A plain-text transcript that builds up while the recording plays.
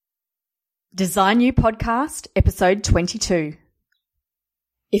Design You Podcast, episode 22.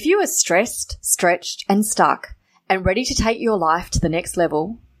 If you are stressed, stretched, and stuck, and ready to take your life to the next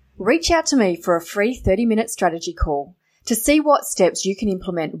level, reach out to me for a free 30-minute strategy call to see what steps you can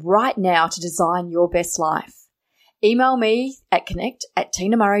implement right now to design your best life. Email me at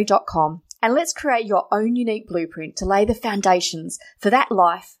connect@tinamurray.com and let's create your own unique blueprint to lay the foundations for that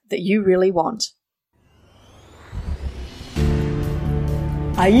life that you really want.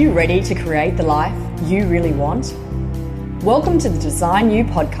 Are you ready to create the life you really want? Welcome to the Design You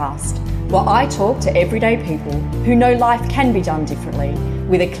podcast, where I talk to everyday people who know life can be done differently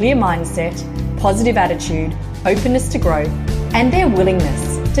with a clear mindset, positive attitude, openness to growth, and their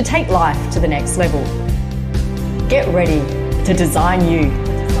willingness to take life to the next level. Get ready to design you.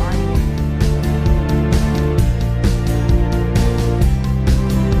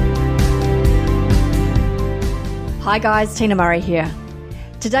 Hi guys, Tina Murray here.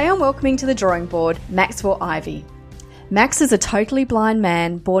 Today I'm welcoming to the drawing board Maxwell Ivey. Max is a totally blind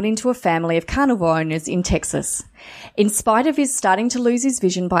man born into a family of carnival owners in Texas. In spite of his starting to lose his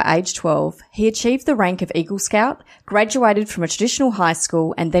vision by age 12, he achieved the rank of Eagle Scout, graduated from a traditional high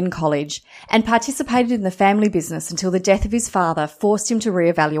school and then college, and participated in the family business until the death of his father forced him to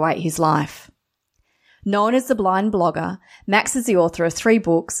reevaluate his life. Known as the Blind Blogger, Max is the author of 3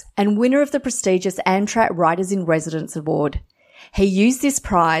 books and winner of the prestigious Amtrak Writers in Residence Award. He used this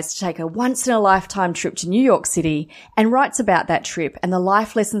prize to take a once-in-a-lifetime trip to New York City and writes about that trip and the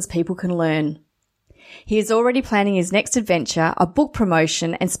life lessons people can learn. He is already planning his next adventure, a book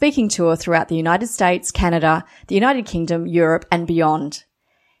promotion and speaking tour throughout the United States, Canada, the United Kingdom, Europe and beyond.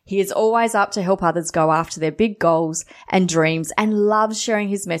 He is always up to help others go after their big goals and dreams and loves sharing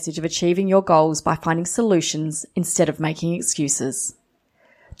his message of achieving your goals by finding solutions instead of making excuses.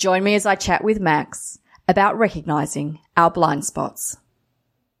 Join me as I chat with Max about recognizing our blind spots.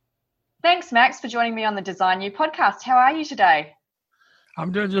 Thanks, Max, for joining me on the Design You podcast. How are you today?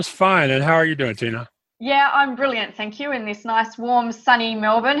 I'm doing just fine. And how are you doing, Tina? Yeah, I'm brilliant, thank you, in this nice, warm, sunny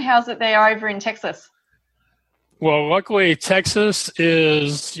Melbourne. How's it there over in Texas? Well, luckily, Texas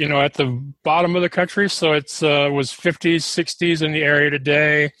is, at the bottom of the country. So it's was 50s, 60s in the area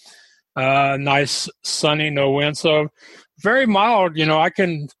today. Nice, sunny, no wind. So very mild.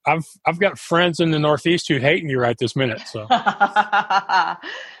 I've got friends in the Northeast who hate me right this minute. So now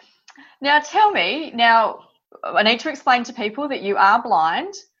tell me, I need to explain to people that you are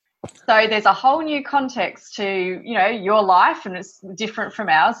blind. So there's a whole new context to, your life, and it's different from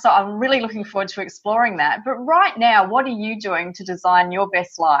ours. So I'm really looking forward to exploring that. But right now, what are you doing to design your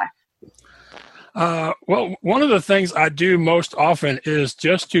best life? Well, one of the things I do most often is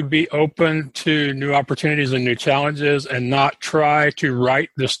just to be open to new opportunities and new challenges, and not try to write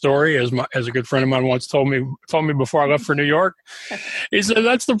the story. As a good friend of mine once told me before I left for New York, he said,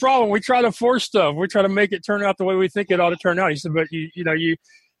 "That's the problem. We try to force stuff. We try to make it turn out the way we think it ought to turn out." He said, "But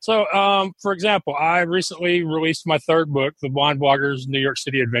So, for example, I recently released my 3rd book, The Blind Blogger's New York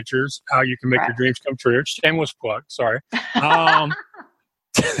City Adventures: How You Can Make Your Dreams Come True." Shameless plug. Sorry.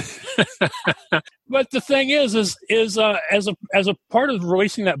 But the thing is as a part of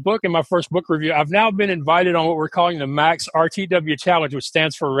releasing that book in my first book review, I've now been invited on what we're calling the Max RTW Challenge, which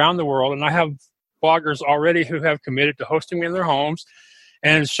stands for Around the World. And I have bloggers already who have committed to hosting me in their homes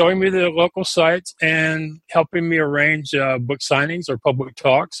and showing me the local sites and helping me arrange book signings or public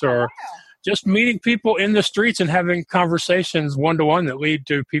talks, or just meeting people in the streets and having conversations one-to-one that lead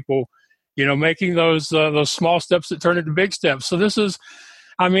to people, making those small steps that turn into big steps. So this is,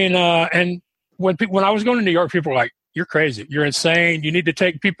 and when I was going to New York, people were like, "You're crazy. You're insane. You need to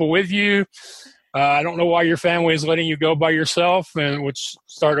take people with you. I don't know why your family is letting you go by yourself," and which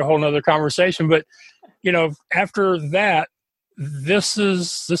started a whole nother conversation. But, after that, this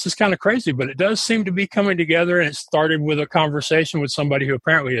is kind of crazy, but it does seem to be coming together. And it started with a conversation with somebody who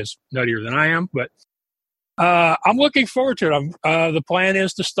apparently is nuttier than I am. But I'm looking forward to it. The plan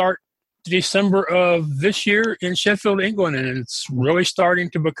is to start December of this year in Sheffield, England, and it's really starting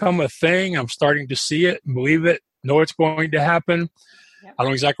to become a thing. I'm starting to see it, believe it, know it's going to happen. Yep. I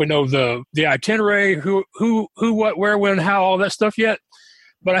don't exactly know the itinerary, who, what, where, when, how, all that stuff yet,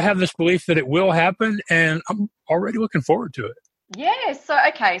 but I have this belief that it will happen, and I'm already looking forward to it. Yeah. So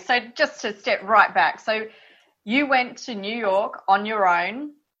just to step right back. So you went to New York on your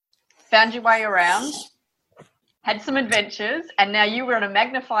own, found your way around, had some adventures, and now you were going to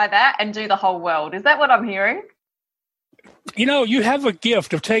magnify that and do the whole world. Is that what I'm hearing? You have a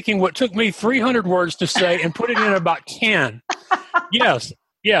gift of taking what took me 300 words to say and put it in about 10. Yes.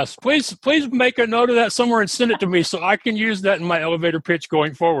 Yes, please make a note of that somewhere and send it to me so I can use that in my elevator pitch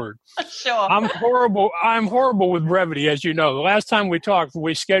going forward. Sure. I'm horrible with brevity, as you know. The last time we talked,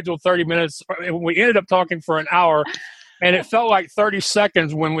 we scheduled 30 minutes. We ended up talking for an hour, and it felt like 30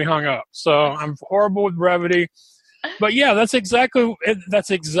 seconds when we hung up. So I'm horrible with brevity. But yeah, that's exactly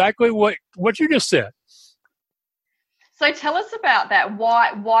what you just said. So tell us about that.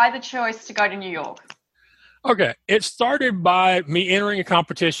 Why the choice to go to New York? Okay. It started by me entering a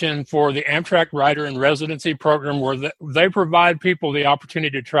competition for the Amtrak Writer in Residency program where they provide people the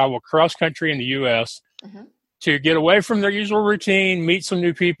opportunity to travel cross-country in the U.S. To get away from their usual routine, meet some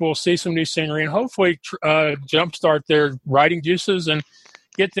new people, see some new scenery, and hopefully jumpstart their writing juices and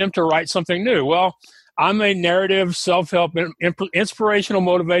get them to write something new. Well, I'm a narrative, self-help, inspirational,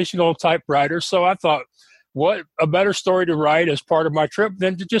 motivational type writer, so I thought, what a better story to write as part of my trip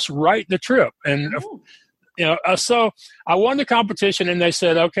than to just write the trip. And so I won the competition, and they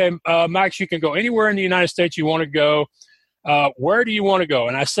said, okay, Max, you can go anywhere in the United States you want to go. Where do you want to go?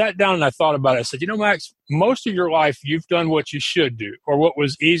 And I sat down and I thought about it. I said, Max, most of your life you've done what you should do or what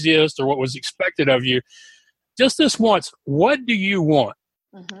was easiest or what was expected of you. Just this once, what do you want?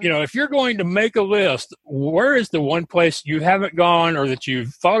 If you're going to make a list, where is the one place you haven't gone or that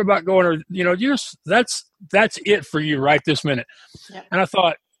you've thought about going or, that's it for you right this minute. Yep. And I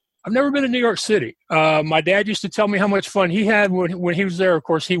thought, I've never been to New York City. My dad used to tell me how much fun he had when he was there. Of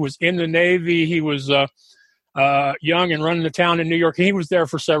course, he was in the Navy. He was young and running the town in New York. He was there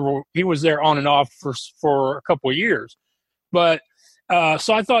he was there on and off for a couple of years. But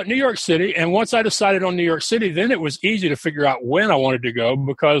so I thought New York City. And once I decided on New York City, then it was easy to figure out when I wanted to go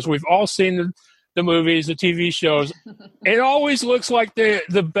because we've all seen the movies, the TV shows. It always looks like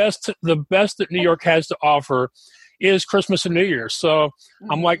the best that New York has to offer is Christmas and New Year's. So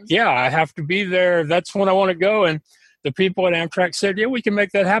I'm like, yeah, I have to be there. That's when I want to go. And the people at Amtrak said, yeah, we can make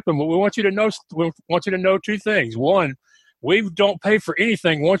that happen. But we want you to know two things. One, we don't pay for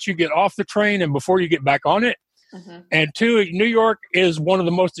anything once you get off the train and before you get back on it. And two, New York is one of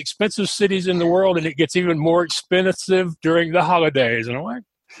the most expensive cities in the world, and it gets even more expensive during the holidays. And I'm like,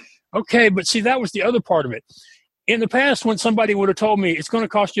 okay, but see, that was the other part of it. In the past, when somebody would have told me it's going to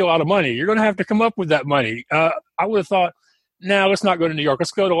cost you a lot of money, you're going to have to come up with that money, I would have thought, no, let's not go to New York.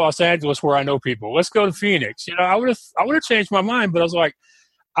 Let's go to Los Angeles where I know people. Let's go to Phoenix. I would have changed my mind, but I was like,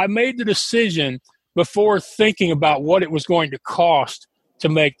 I made the decision before thinking about what it was going to cost to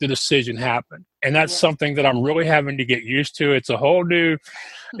make the decision happen. And that's something that I'm really having to get used to. It's a whole new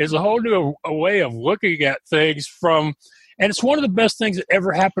way of looking at things and it's one of the best things that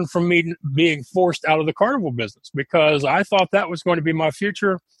ever happened from me being forced out of the carnival business because I thought that was going to be my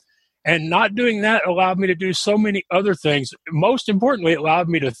future. And not doing that allowed me to do so many other things. Most importantly, it allowed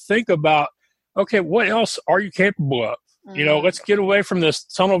me to think about, okay, what else are you capable of? Let's get away from this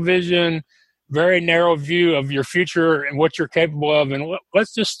tunnel vision, very narrow view of your future and what you're capable of. And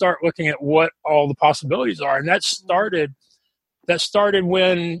let's just start looking at what all the possibilities are. And that started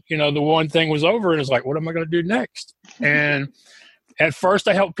when, the one thing was over and it's like, what am I going to do next? And at first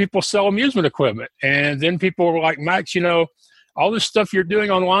I helped people sell amusement equipment. And then people were like, Max, all this stuff you're doing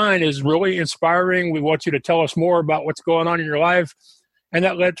online is really inspiring. We want you to tell us more about what's going on in your life. And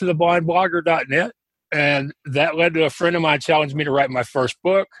that led to theblindblogger.net. And that led to a friend of mine challenged me to write my first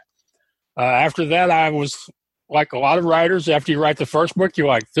book. After that, I was like a lot of writers. After you write the first book, you're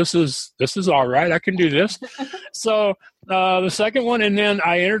like, this is all right. I can do this. So the second one, and then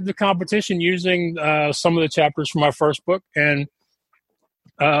I entered the competition using some of the chapters from my first book and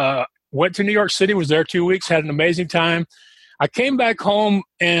went to New York City, was there 2 weeks, had an amazing time. I came back home,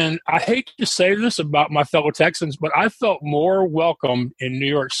 and I hate to say this about my fellow Texans, but I felt more welcome in New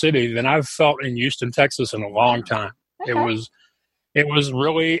York City than I've felt in Houston, Texas in a long time. Okay. It was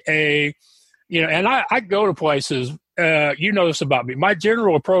really and I go to places, you know this about me. My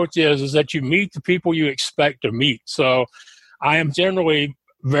general approach is that you meet the people you expect to meet. So I am generally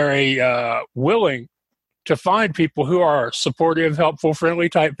very willing to find people who are supportive, helpful, friendly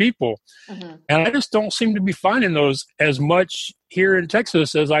type people. And I just don't seem to be finding those as much here in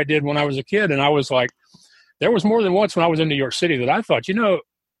Texas as I did when I was a kid. And I was like, there was more than once when I was in New York City that I thought,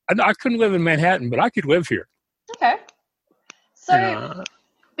 I couldn't live in Manhattan, but I could live here. Okay. So,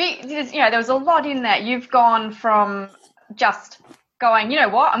 there was a lot in that. You've gone from just going, you know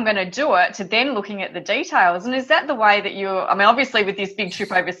what, I'm going to do it, to then looking at the details. And is that the way that obviously with this big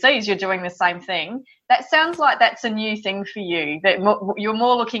trip overseas, you're doing the same thing. That sounds like that's a new thing for you, that you're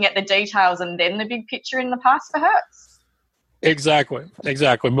more looking at the details and then the big picture in the past for Hertz. Exactly.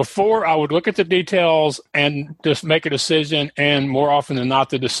 Before, I would look at the details and just make a decision, and more often than not,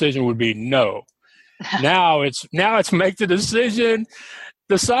 the decision would be no. Now it's make the decision,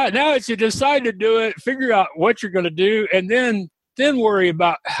 Now it's you decide to do it, figure out what you're going to do, and then worry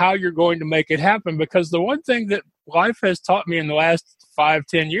about how you're going to make it happen. Because the one thing that life has taught me in the last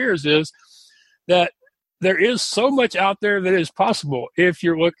 5-10 years is that there is so much out there that is possible if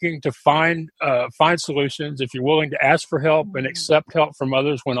you're looking to find solutions, if you're willing to ask for help and accept help from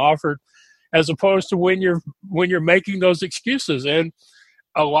others when offered, as opposed to when you're making those excuses. And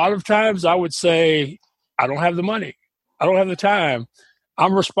a lot of times I would say, I don't have the money, I don't have the time,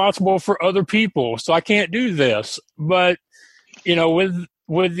 I'm responsible for other people, so I can't do this. But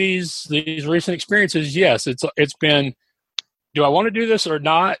with these recent experiences, yes, it's been, do I want to do this or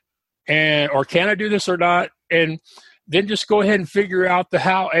not? Or can I do this or not? And then just go ahead and figure out the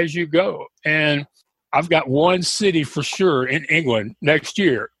how as you go. And I've got one city for sure in England next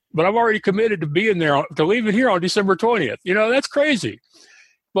year, but I've already committed to being there, to leave it here on December 20th. That's crazy.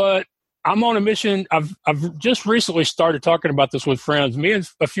 But I'm on a mission. I've just recently started talking about this with friends. Me and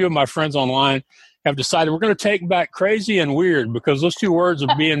a few of my friends online have decided we're going to take back crazy and weird, because those two words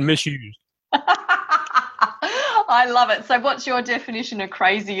are being misused. I love it. So what's your definition of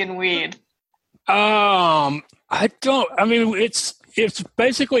crazy and weird? It's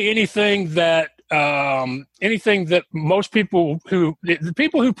basically anything that most people the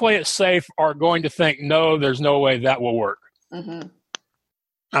people who play it safe are going to think, no, there's no way that will work. Mm-hmm.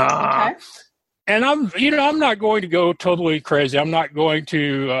 Okay. And I'm not going to go totally crazy. I'm not going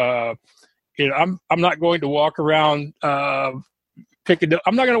to, I'm not going to walk around, I'm not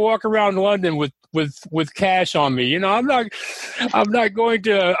going to walk around London with cash on me. I'm not going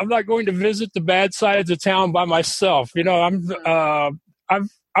to visit the bad sides of town by myself. I'm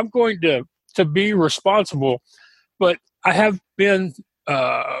going to be responsible, but I have been,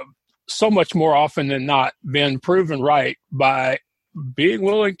 so much more often than not been proven right by being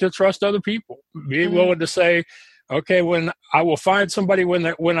willing to trust other people, being willing to say, okay, when I will find somebody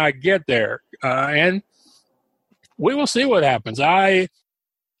when I get there, and we will see what happens. I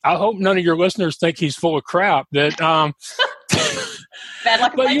hope none of your listeners think he's full of crap. That bad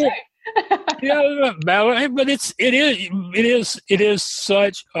luck. But it is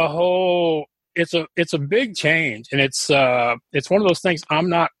such a whole. It's a big change, and it's one of those things I'm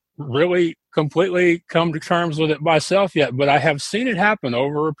not really completely come to terms with it myself yet, but I have seen it happen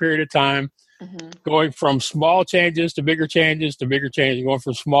over a period of time, going from small changes to bigger changes to bigger changes, going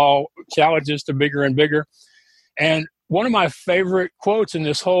from small challenges to bigger and bigger. And one of my favorite quotes in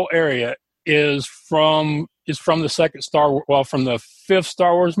this whole area is from the from the fifth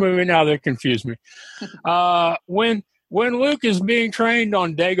Star Wars movie. Now they confuse me. When Luke is being trained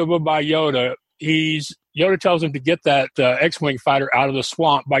on Dagobah by Yoda, Yoda tells him to get that X-Wing fighter out of the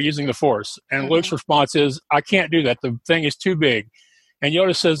swamp by using the Force. And Luke's response is, I can't do that. The thing is too big. And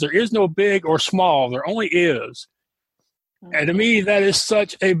Yoda says, there is no big or small. There only is. And to me, that is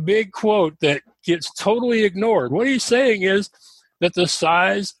such a big quote that gets totally ignored. What he's saying is that the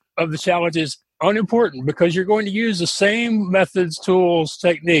size of the challenge is unimportant, because you're going to use the same methods, tools,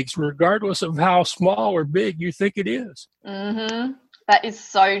 techniques, regardless of how small or big you think it is. Mm-hmm. That is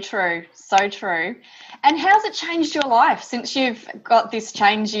so true. So true. And how's it changed your life since you've got this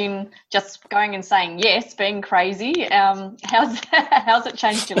change in just going and saying yes, being crazy? How's it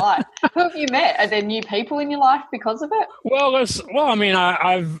changed your life? Who have you met? Are there new people in your life because of it? Well, let's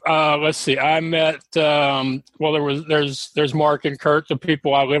see. I met, there's Mark and Kurt, the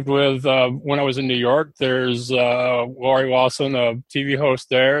people I lived with when I was in New York. There's Lori Lawson, a TV host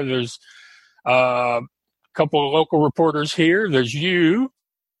there. There's couple of local reporters here. There's you.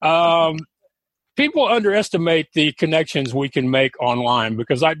 People underestimate the connections we can make online,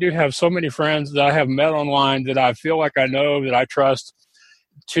 because I do have so many friends that I have met online that I feel like I know, that I trust,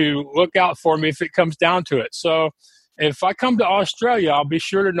 to look out for me if it comes down to it. So if I come to Australia, I'll be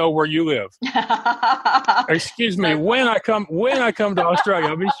sure to know where you live. Excuse me. When I come to Australia,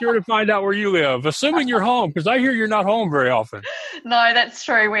 I'll be sure to find out where you live, assuming you're home, because I hear you're not home very often. No, that's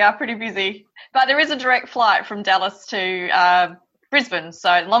true. We are pretty busy. But there is a direct flight from Dallas to Brisbane,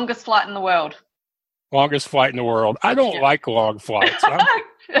 so longest flight in the world. Longest flight in the world. I don't like long flights. I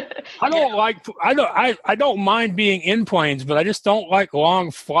don't mind being in planes, but I just don't like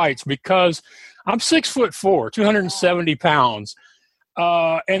long flights, because I'm 6'4", 270 pounds,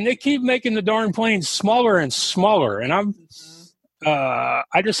 and they keep making the darn planes smaller and smaller. And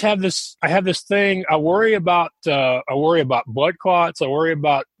I just have this. I have this thing. I worry about blood clots. I worry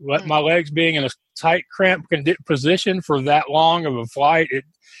about my legs being in a tight, cramped position for that long of a flight. It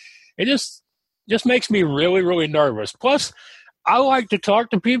just makes me really, really nervous. Plus, I like to talk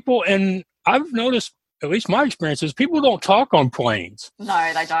to people, and I've noticed, at least my experiences, people don't talk on planes.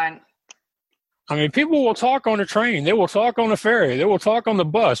 No, they don't. I mean, people will talk on a train, they will talk on a ferry, they will talk on the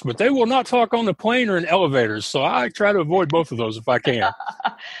bus, but they will not talk on the plane or in elevators. So I try to avoid both of those if I can.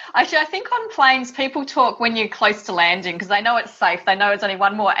 Actually, I think on planes, people talk when you're close to landing because they know it's safe. They know it's only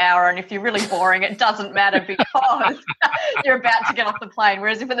 1 more hour, and if you're really boring, it doesn't matter because you're about to get off the plane.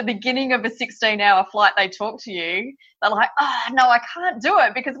 Whereas if at the beginning of a 16-hour flight they talk to you, they're like, oh, no, I can't do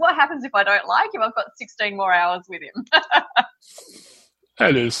it because what happens if I don't like him? I've got 16 more hours with him.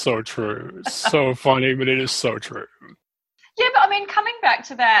 That is so true. It's so funny, but it is so true. Yeah, but I mean, coming back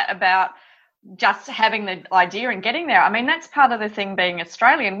to that about just having the idea and getting there, I mean, that's part of the thing being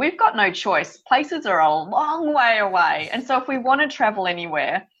Australian. We've got no choice. Places are a long way away. And so if we want to travel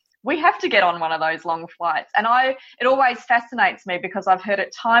anywhere, we have to get on one of those long flights. And it always fascinates me because I've heard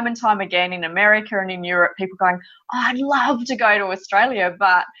it time and time again in America and in Europe, people going, oh, I'd love to go to Australia,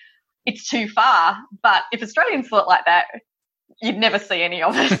 but it's too far. But if Australians thought like that, you'd never see any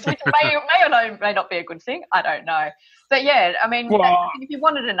of us, which may not be a good thing. I don't know. But yeah, I mean, if you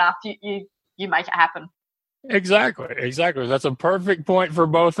want it enough, you make it happen. Exactly. That's a perfect point for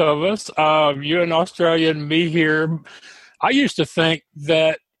both of us. You in Australia and me here. I used to think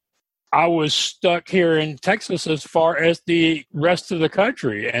that I was stuck here in Texas as far as the rest of the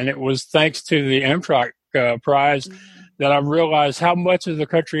country. And it was thanks to the Amtrak prize that I realized how much of the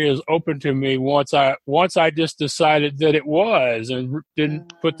country is open to me once I just decided that it was and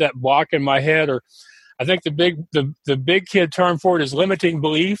didn't put that block in my head. Or I think the big kid term for it is limiting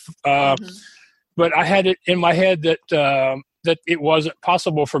belief. But I had it in my head that it wasn't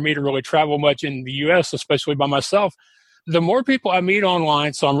possible for me to really travel much in the U.S., especially by myself. The more people I meet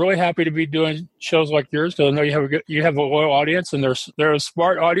online, so I'm really happy to be doing shows like yours because I know you have a loyal audience and they're a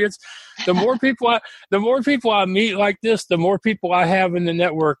smart audience. The more people I meet like this, the more people I have in the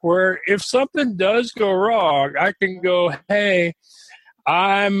network. Where if something does go wrong, I can go, hey,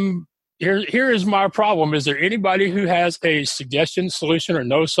 Here is my problem. Is there anybody who has a suggestion, solution, or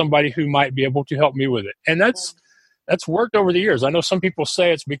knows somebody who might be able to help me with it? And that's worked over the years. I know some people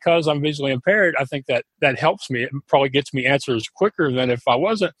say it's because I'm visually impaired. I think that helps me. It probably gets me answers quicker than if I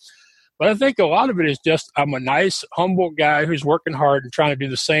wasn't. But I think a lot of it is just I'm a nice, humble guy who's working hard and trying to do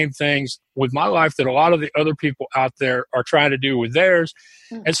the same things with my life that a lot of the other people out there are trying to do with theirs.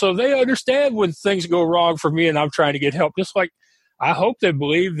 And so they understand when things go wrong for me and I'm trying to get help. Just like I hope they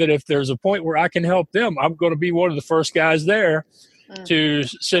believe that if there's a point where I can help them, I'm going to be one of the first guys there to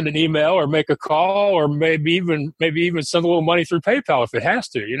send an email or make a call or maybe even send a little money through PayPal if it has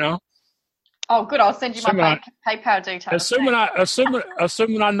to, you know. Oh, good. I'll send you my PayPal details.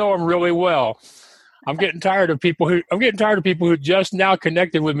 Assuming I know them really well. I'm getting tired of people who just now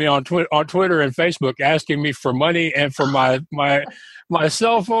connected with me on Twitter and Facebook asking me for money and for my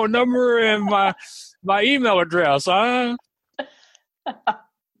cell phone number and my email address.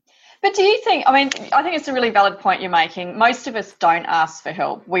 But do you think, I think it's a really valid point you're making. Most of us don't ask for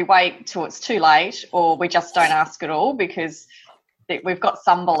help. We wait till it's too late or we just don't ask at all because we've got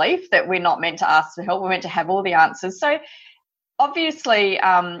some belief that we're not meant to ask for help. We're meant to have all the answers. So obviously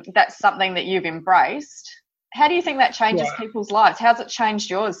that's something that you've embraced. How do you think that changes people's lives? How's it changed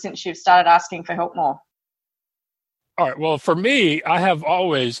yours since you've started asking for help more? All right. Well, for me, I have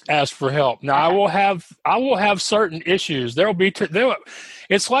always asked for help. Now, I will have certain issues.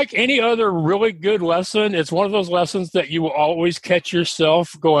 It's like any other really good lesson. It's one of those lessons that you will always catch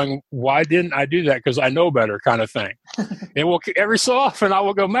yourself going, "Why didn't I do that? Because I know better," kind of thing. And every so often, I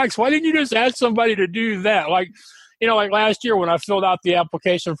will go, "Max, why didn't you just ask somebody to do that?" Like last year when I filled out the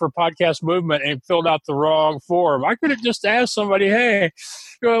application for Podcast Movement and filled out the wrong form, I could have just asked somebody, "Hey,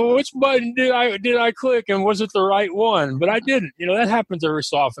 which button did I click and was it the right one?" But I didn't. That happens every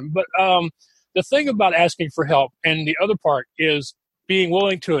so often. But the thing about asking for help and the other part is being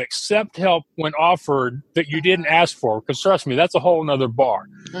willing to accept help when offered that you didn't ask for. Because trust me, that's a whole nother bar.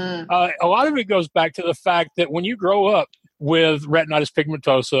 A lot of it goes back to the fact that when you grow up with retinitis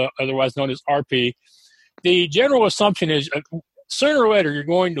pigmentosa, otherwise known as RP, the general assumption is sooner or later you're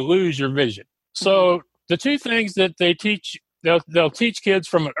going to lose your vision. So the two things that they'll teach kids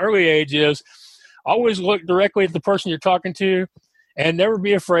from an early age is always look directly at the person you're talking to and never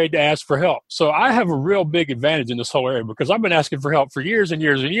be afraid to ask for help. So I have a real big advantage in this whole area because I've been asking for help for years and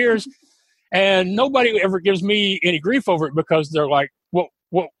years and years, and nobody ever gives me any grief over it because they're like, what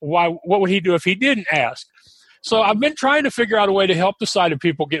would he do if he didn't ask? So I've been trying to figure out a way to help the side of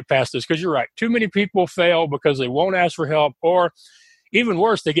people get past this because you're right. Too many people fail because they won't ask for help, or even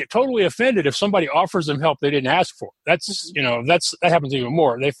worse, they get totally offended if somebody offers them help they didn't ask for. That happens even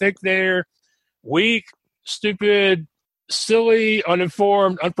more. They think they're weak, stupid, silly,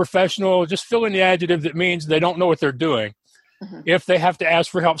 uninformed, unprofessional, just fill in the adjective that means they don't know what they're doing. if they have to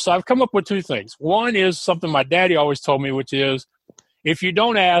ask for help. So I've come up with two things. One is something my daddy always told me, which is, if you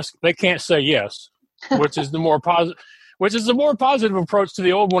don't ask, they can't say yes, which is the more positive. Which is a more positive approach to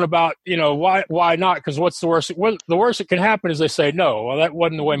the old one about, why not? Because what's the worst? The worst that can happen is they say no. Well, that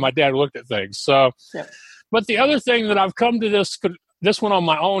wasn't the way my dad looked at things. So, But the other thing that I've come to this one on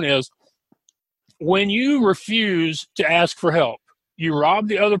my own is, when you refuse to ask for help, you rob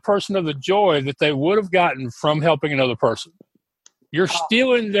the other person of the joy that they would have gotten from helping another person. You're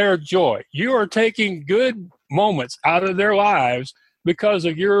stealing their joy. You are taking good moments out of their lives because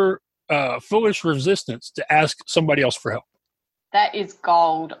of your foolish resistance to ask somebody else for help. That is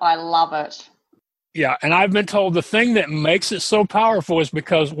gold. I love it. Yeah, and I've been told the thing that makes it so powerful is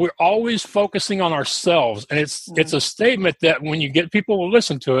because we're always focusing on ourselves. And it's a statement that when you get people to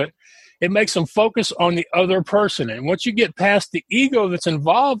listen to it, it makes them focus on the other person. And once you get past the ego that's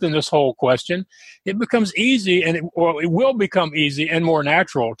involved in this whole question, it becomes easy, and it will become easy and more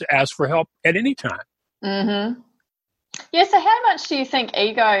natural to ask for help at any time. Mm-hmm. Yeah, so how much do you think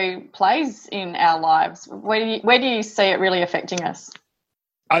ego plays in our lives? Where do you see it really affecting us?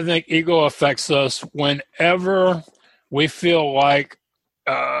 I think ego affects us whenever we feel like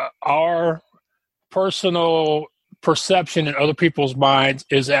our personal perception in other people's minds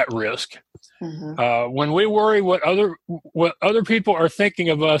is at risk. Mm-hmm. When we worry what other people are thinking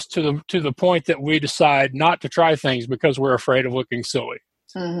of us to the point that we decide not to try things because we're afraid of looking silly.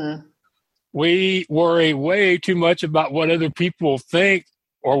 Mm-hmm. We worry way too much about what other people think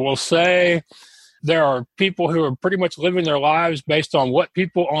or will say. There are people who are pretty much living their lives based on what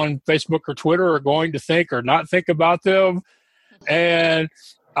people on Facebook or Twitter are going to think or not think about them. And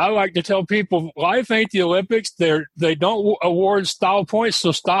I like to tell people, life ain't the Olympics. They don't award style points,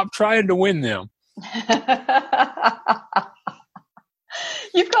 so stop trying to win them.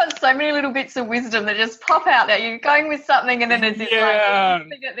 You've got so many little bits of wisdom that just pop out there. You're going with something, and then there's this thing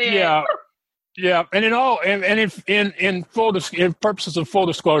at the end. Yeah, and in purposes of full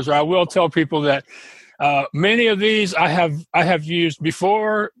disclosure, I will tell people that many of these I have used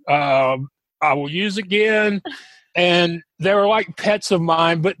before. I will use again, and they're like pets of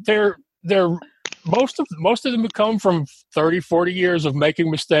mine. But they're most of them come from 30, 40 years of making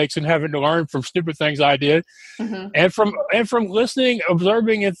mistakes and having to learn from stupid things I did, mm-hmm. and from listening,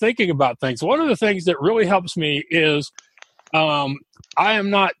 observing, and thinking about things. One of the things that really helps me is I am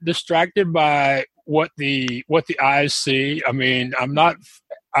not distracted by what the eyes see. I mean, I'm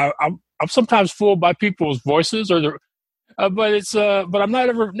sometimes fooled by people's voices but I'm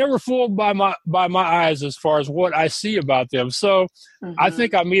never fooled by my eyes as far as what I see about them. So mm-hmm. I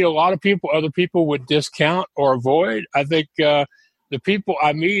think I meet a lot of people other people would discount or avoid. I think the people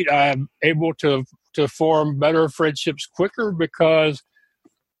I meet, I'm able to form better friendships quicker because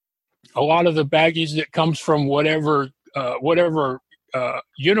a lot of the baggage that comes from whatever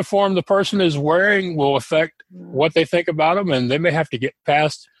uniform the person is wearing will affect what they think about them, and they may have to get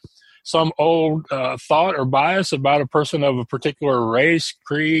past some old thought or bias about a person of a particular race,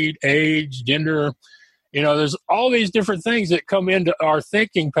 creed, age, gender. There's all these different things that come into our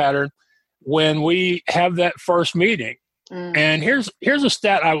thinking pattern when we have that first meeting. Mm. And here's a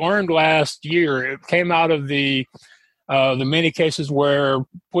stat I learned last year. It came out of the many cases where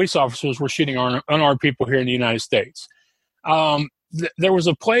police officers were shooting unarmed people here in the United States. There was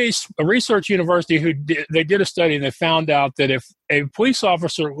a research university they did a study, and they found out that if a police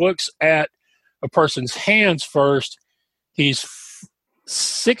officer looks at a person's hands first, he's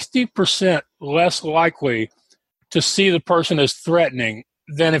 60% less likely to see the person as threatening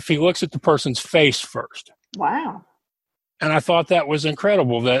than if he looks at the person's face first. Wow. And I thought that was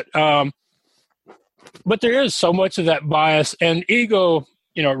incredible. But there is so much of that bias, and ego,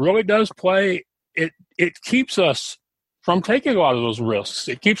 really does play. It keeps us from taking a lot of those risks.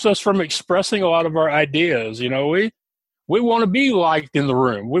 It keeps us from expressing a lot of our ideas. We want to be liked in the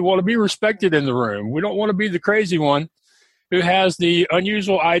room. We want to be respected in the room. We don't want to be the crazy one who has the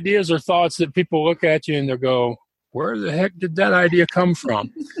unusual ideas or thoughts that people look at you and they'll go, where the heck did that idea come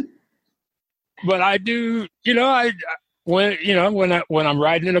from? But I do, when I'm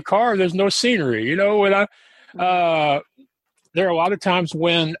riding in a car, there's no scenery. There are a lot of times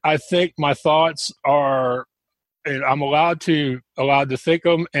when I think my thoughts are, and I'm allowed to think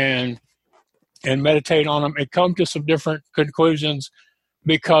them and meditate on them and come to some different conclusions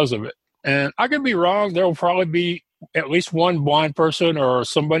because of it. And I could be wrong. There will probably be at least one blind person or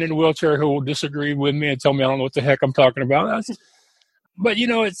somebody in a wheelchair who will disagree with me and tell me I don't know what the heck I'm talking about. But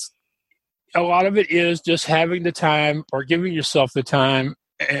it's a lot of it is just having the time or giving yourself the time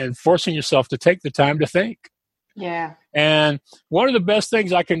and forcing yourself to take the time to think. Yeah. And one of the best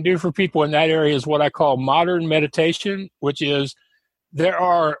things I can do for people in that area is what I call modern meditation, which is there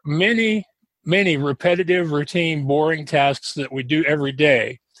are many, many repetitive, routine, boring tasks that we do every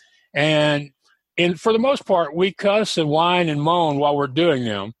day. And for the most part, we cuss and whine and moan while we're doing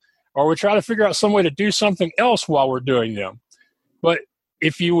them, or we try to figure out some way to do something else while we're doing them. But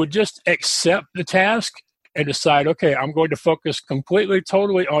if you would just accept the task and decide, okay, I'm going to focus completely,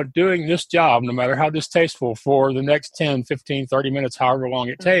 totally on doing this job, no matter how distasteful, for the next 10, 15, 30 minutes, however long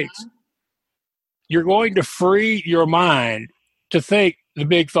it takes, you're going to free your mind to think the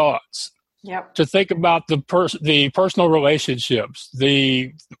big thoughts, to think about the personal relationships,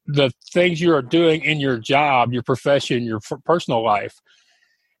 the things you are doing in your job, your profession, your personal life.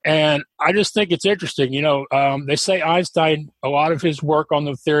 And I just think it's interesting. They say Einstein, a lot of his work on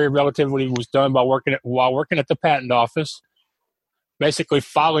the theory of relativity was done while working at the patent office, basically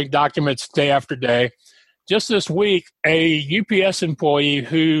filing documents day after day. Just this week, a UPS employee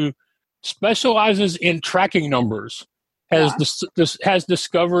who specializes in tracking numbers has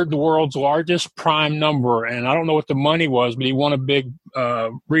discovered the world's largest prime number. And I don't know what the money was, but he won a big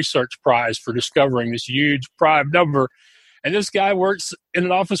research prize for discovering this huge prime number. And this guy works in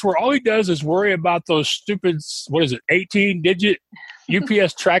an office where all he does is worry about those stupid, 18-digit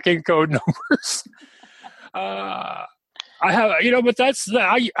UPS tracking code numbers. I did a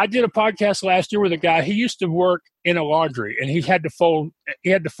podcast last year with a guy. He used to work in a laundry, and he had to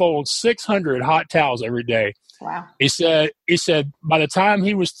fold 600 hot towels every day. Wow. He said by the time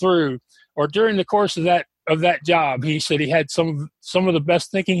he was through, or during the course of that job, he said he had some of the best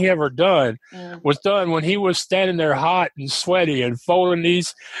thinking he ever done was done when he was standing there hot and sweaty and folding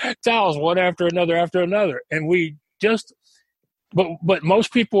these towels one after another. And we just, but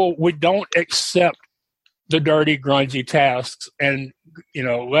most people, we don't accept the dirty, grungy tasks and,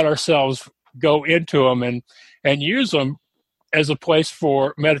 let ourselves go into them and use them as a place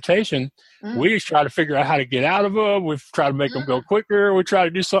for meditation. We just try to figure out how to get out of them. We try to make them go quicker. We try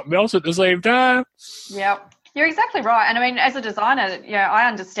to do something else at the same time. Yep. You're exactly right. And I mean, as a designer, I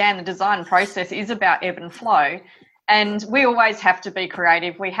understand the design process is about ebb and flow. And we always have to be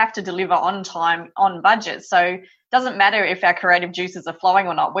creative. We have to deliver on time, on budget. So it doesn't matter if our creative juices are flowing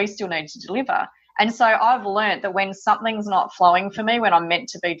or not. We still need to deliver. And so I've learned that when something's not flowing for me, when I'm meant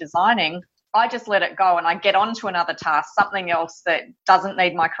to be designing, I just let it go and I get on to another task, something else that doesn't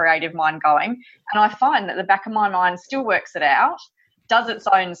need my creative mind going. And I find that the back of my mind still works it out, does its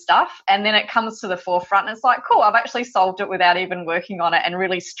own stuff, and then it comes to the forefront and it's like, cool, I've actually solved it without even working on it and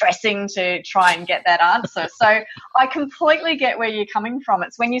really stressing to try and get that answer. So I completely get where you're coming from.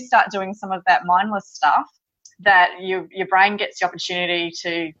 It's when you start doing some of that mindless stuff that your brain gets the opportunity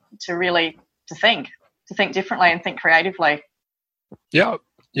to really think differently and think creatively. Yeah.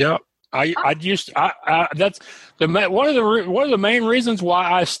 That's one of the main reasons why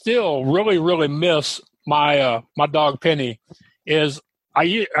I still really, really miss my dog Penny is I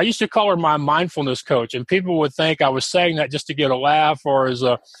used to call her my mindfulness coach, and people would think I was saying that just to get a laugh or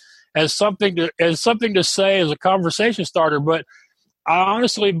as something to say as a conversation starter. But I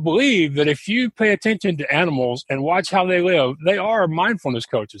honestly believe that if you pay attention to animals and watch how they live, they are mindfulness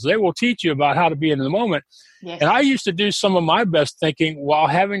coaches. They will teach you about how to be in the moment. Yes. And I used to do some of my best thinking while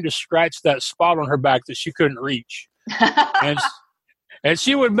having to scratch that spot on her back that she couldn't reach. And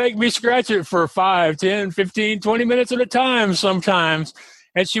she would make me scratch it for 5, 10, 15, 20 minutes at a time sometimes.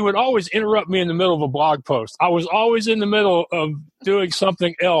 And she would always interrupt me in the middle of a blog post. I was always in the middle of doing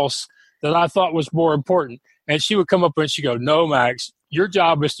something else that I thought was more important. And she would come up and she'd go, "No, Max, your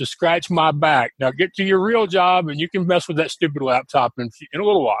job is to scratch my back. Now get to your real job and you can mess with that stupid laptop in a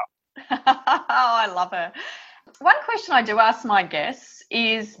little while." Oh, I love it. One question I do ask my guests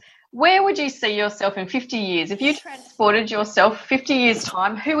is, where would you see yourself in 50 years? If you transported yourself 50 years'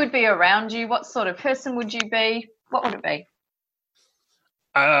 time, who would be around you? What sort of person would you be? What would it be?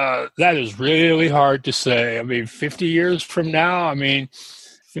 That is really hard to say. I mean, 50 years from now,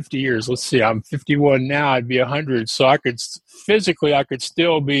 50 years, let's see, I'm 51 now, I'd be 100. So I could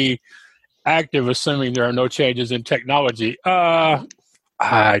still be active, assuming there are no changes in technology.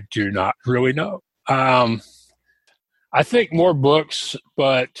 I do not really know. I think more books,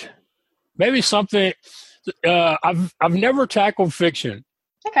 but maybe something. I've never tackled fiction,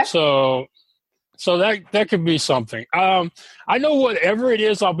 okay. So that could be something. I know whatever it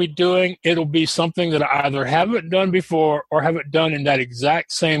is I'll be doing, it'll be something that I either haven't done before or haven't done in that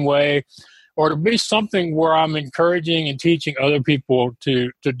exact same way, or it'll be something where I'm encouraging and teaching other people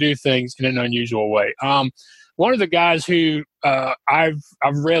to do things in an unusual way. One of the guys who I've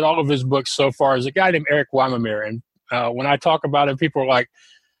read all of his books so far is a guy named Eric Weimermeyer, and when I talk about him, people are like,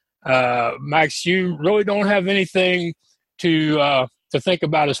 Max, you really don't have anything to think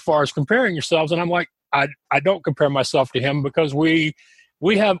about as far as comparing yourselves. And I'm like, I don't compare myself to him because we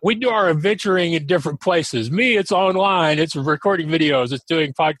do our adventuring in different places. Me, it's online, it's recording videos, it's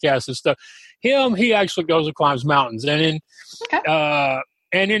doing podcasts and stuff. Him, he actually goes and climbs mountains. And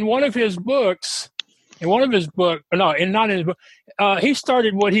in one of his books, not in his book, he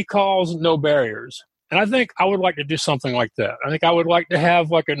started what he calls No Barriers. And I think I would like to do something like that. I think I would like to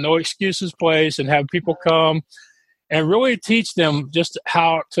have like a no excuses place and have people come and really teach them just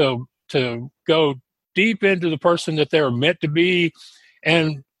how to go deep into the person that they're meant to be.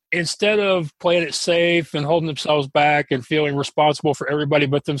 And instead of playing it safe and holding themselves back and feeling responsible for everybody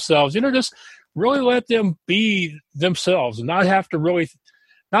but themselves, just really let them be themselves and not have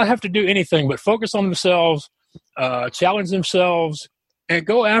to do anything but focus on themselves, challenge themselves, and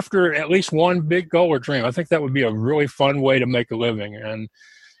go after at least one big goal or dream. I think that would be a really fun way to make a living.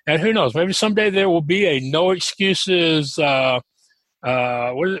 And who knows, maybe someday there will be a no excuses, what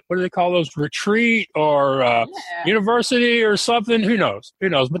do they call those, retreat or university or something? Who knows?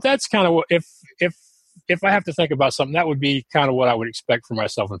 But that's kind of what, if I have to think about something, that would be kind of what I would expect for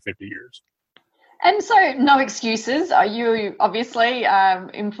myself in 50 years. And so no excuses. Are you obviously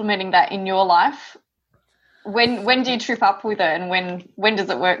implementing that in your life? When do you trip up with it, and when does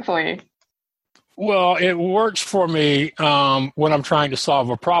it work for you? Well, it works for me when I'm trying to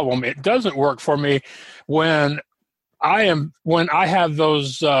solve a problem. It doesn't work for me when I have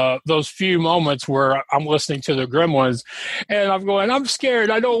those few moments where I'm listening to the Gremlins and I'm going, I'm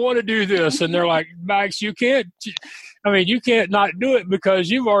scared, I don't want to do this, and they're like, Max, you can't not do it because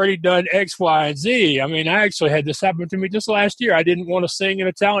you've already done X, Y, and Z. I mean, I actually had this happen to me just last year. I didn't want to sing in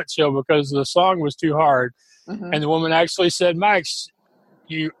a talent show because the song was too hard. Mm-hmm. And the woman actually said, Max,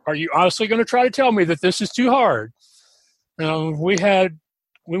 are you honestly going to try to tell me that this is too hard?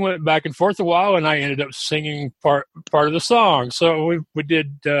 We went back and forth a while, and I ended up singing part of the song. So we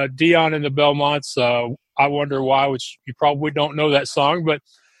did Dion and the Belmonts, I Wonder Why, which you probably don't know that song, but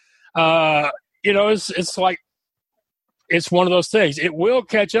it's like, it's one of those things. It will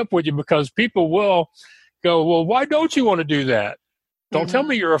catch up with you because people will go, well, why don't you want to do that? Don't tell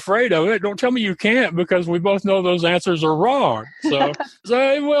me you're afraid of it. Don't tell me you can't, because we both know those answers are wrong. So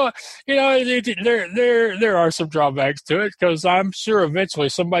well, there are some drawbacks to it, because I'm sure eventually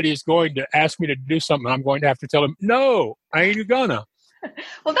somebody is going to ask me to do something. I'm going to have to tell them, no, I ain't gonna.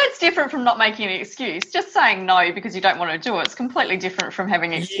 Well, that's different from not making an excuse. Just saying no because you don't want to do it. It's completely different from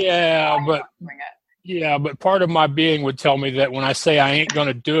having an excuse. Yeah, but part of my being would tell me that when I say I ain't going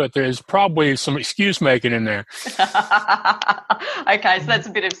to do it, there's probably some excuse making in there. Okay, so that's a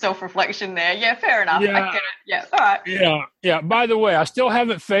bit of self-reflection there. Yeah, fair enough. Yeah, I get it. Yeah, all right. Yeah. By the way, I still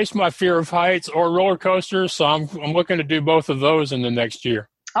haven't faced my fear of heights or roller coasters, so I'm looking to do both of those in the next year.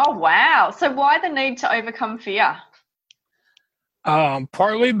 Oh, wow. So why the need to overcome fear?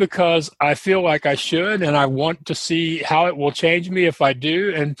 Partly because I feel like I should, and I want to see how it will change me if I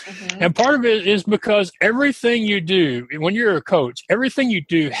do. And part of it is because everything you do, when you're a coach, everything you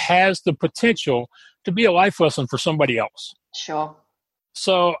do has the potential to be a life lesson for somebody else. Sure.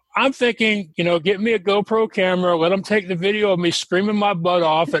 So I'm thinking, get me a GoPro camera, let them take the video of me screaming my butt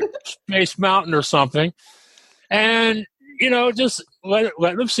off at Space Mountain or something. And, just let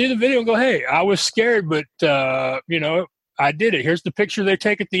them see the video and go, hey, I was scared, but, I did it. Here's the picture they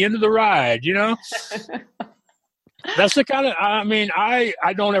take at the end of the ride, That's the kind of,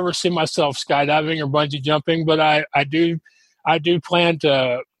 I don't ever see myself skydiving or bungee jumping, but I do plan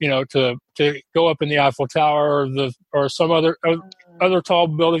to, to go up in the Eiffel Tower or some other tall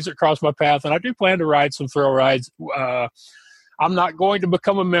buildings that cross my path. And I do plan to ride some thrill rides. I'm not going to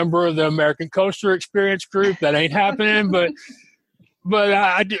become a member of the American Coaster Experience group. That ain't happening, but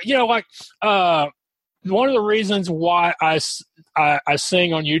I do, one of the reasons why I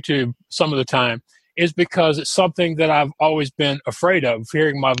sing on YouTube some of the time is because it's something that I've always been afraid of,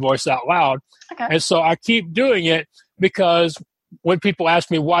 hearing my voice out loud. Okay. And so I keep doing it because when people ask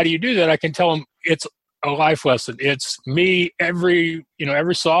me, why do you do that? I can tell them it's a life lesson. It's me every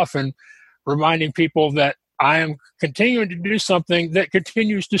so often reminding people that I am continuing to do something that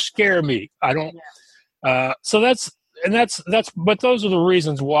continues to scare me. I don't, but those are the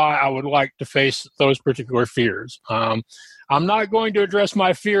reasons why I would like to face those particular fears. I'm not going to address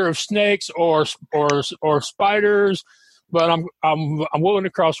my fear of snakes or spiders, but I'm willing to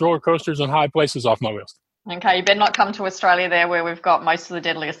cross roller coasters and high places off my list. Okay, you better not come to Australia there, where we've got most of the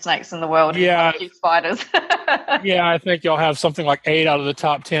deadliest snakes in the world. Yeah, and spiders. Yeah, I think you'll have something like 8 out of the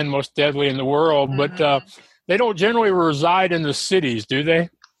top 10 most deadly in the world, but they don't generally reside in the cities, do they?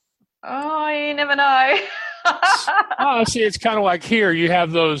 Oh, you never know. Oh, see, it's kind of like here. You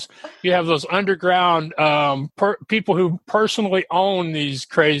have those underground people who personally own these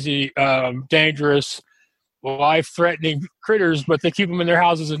crazy, dangerous, life-threatening critters, but they keep them in their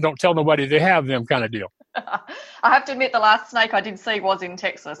houses and don't tell nobody they have them, kind of deal. I have to admit, the last snake I did see was in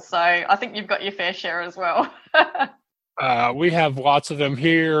Texas, so I think you've got your fair share as well. We have lots of them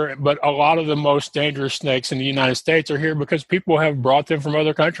here, but a lot of the most dangerous snakes in the United States are here because people have brought them from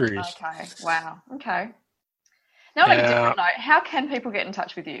other countries. Okay. Wow. Okay. Now, on a different note, how can people get in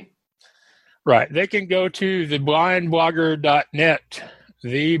touch with you? Right. They can go to theblindblogger.net,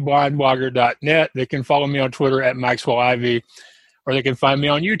 theblindblogger.net. They can follow me on Twitter at Maxwell Ivy, or they can find me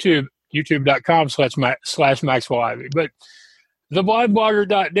on YouTube, youtube.com/Maxwell Ivy. But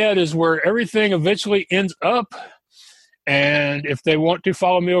theblindblogger.net is where everything eventually ends up. And if they want to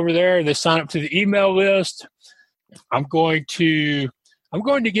follow me over there, they sign up to the email list. I'm going to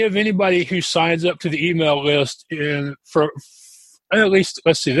give anybody who signs up to the email list for at least,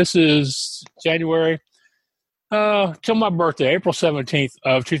 let's see, this is January, till my birthday, April 17th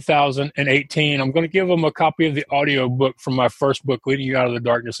of 2018. I'm going to give them a copy of the audio book from my first book, Leading You Out of the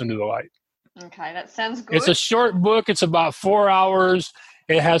Darkness into the Light. Okay, that sounds good. It's a short book. It's about 4 hours.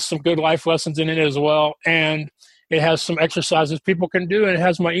 It has some good life lessons in it as well. And it has some exercises people can do, and it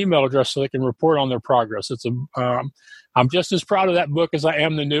has my email address so they can report on their progress. I'm just as proud of that book as I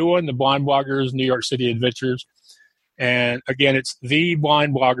am the new one, The Blind Bloggers New York City Adventures. And again, it's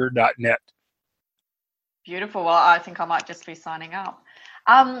theblindblogger.net. Beautiful. Well, I think I might just be signing up.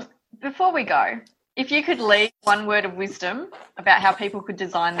 Before we go, if you could leave one word of wisdom about how people could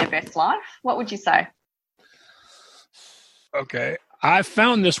design their best life, what would you say? Okay. I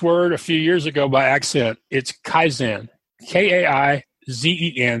found this word a few years ago by accident. It's Kaizen, Kaizen.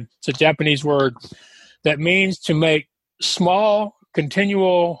 It's a Japanese word that means to make small,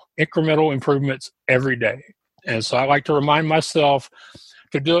 continual, incremental improvements every day. And so I like to remind myself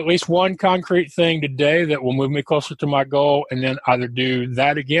to do at least one concrete thing today that will move me closer to my goal, and then either do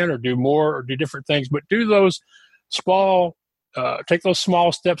that again or do more or do different things. But do those take those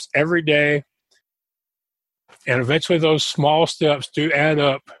small steps every day. And eventually those small steps do add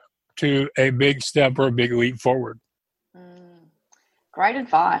up to a big step or a big leap forward. Great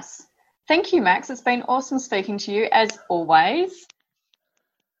advice. Thank you, Max. It's been awesome speaking to you, as always.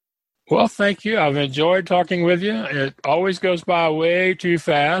 Well, thank you. I've enjoyed talking with you. It always goes by way too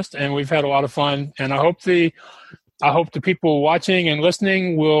fast, and we've had a lot of fun. And I hope the people watching and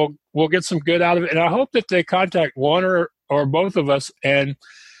listening will get some good out of it. And I hope that they contact one or both of us and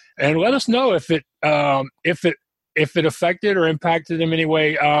let us know if it affected or impacted them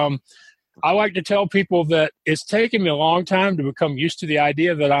anyway. I like to tell people that it's taken me a long time to become used to the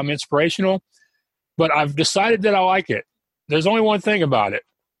idea that I'm inspirational, but I've decided that I like it. There's only one thing about it.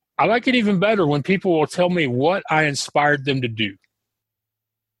 I like it even better when people will tell me what I inspired them to do.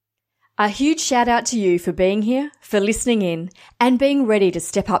 A huge shout out to you for being here, for listening in, and being ready to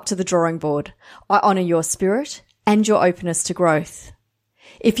step up to the drawing board. I honour your spirit and your openness to growth.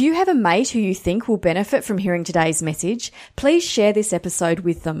 If you have a mate who you think will benefit from hearing today's message, please share this episode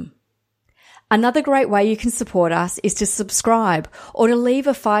with them. Another great way you can support us is to subscribe or to leave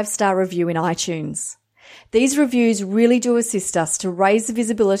a 5-star review in iTunes. These reviews really do assist us to raise the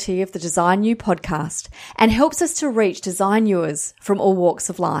visibility of the Design You podcast and helps us to reach designers from all walks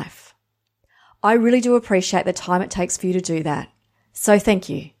of life. I really do appreciate the time it takes for you to do that. So thank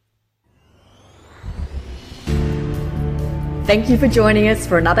you. Thank you for joining us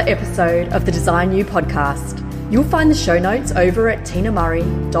for another episode of the Design You podcast. You'll find the show notes over at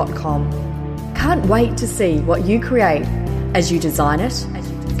tinamurray.com. Can't wait to see what you create as you design it,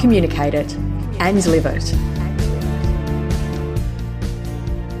 communicate it, and live it.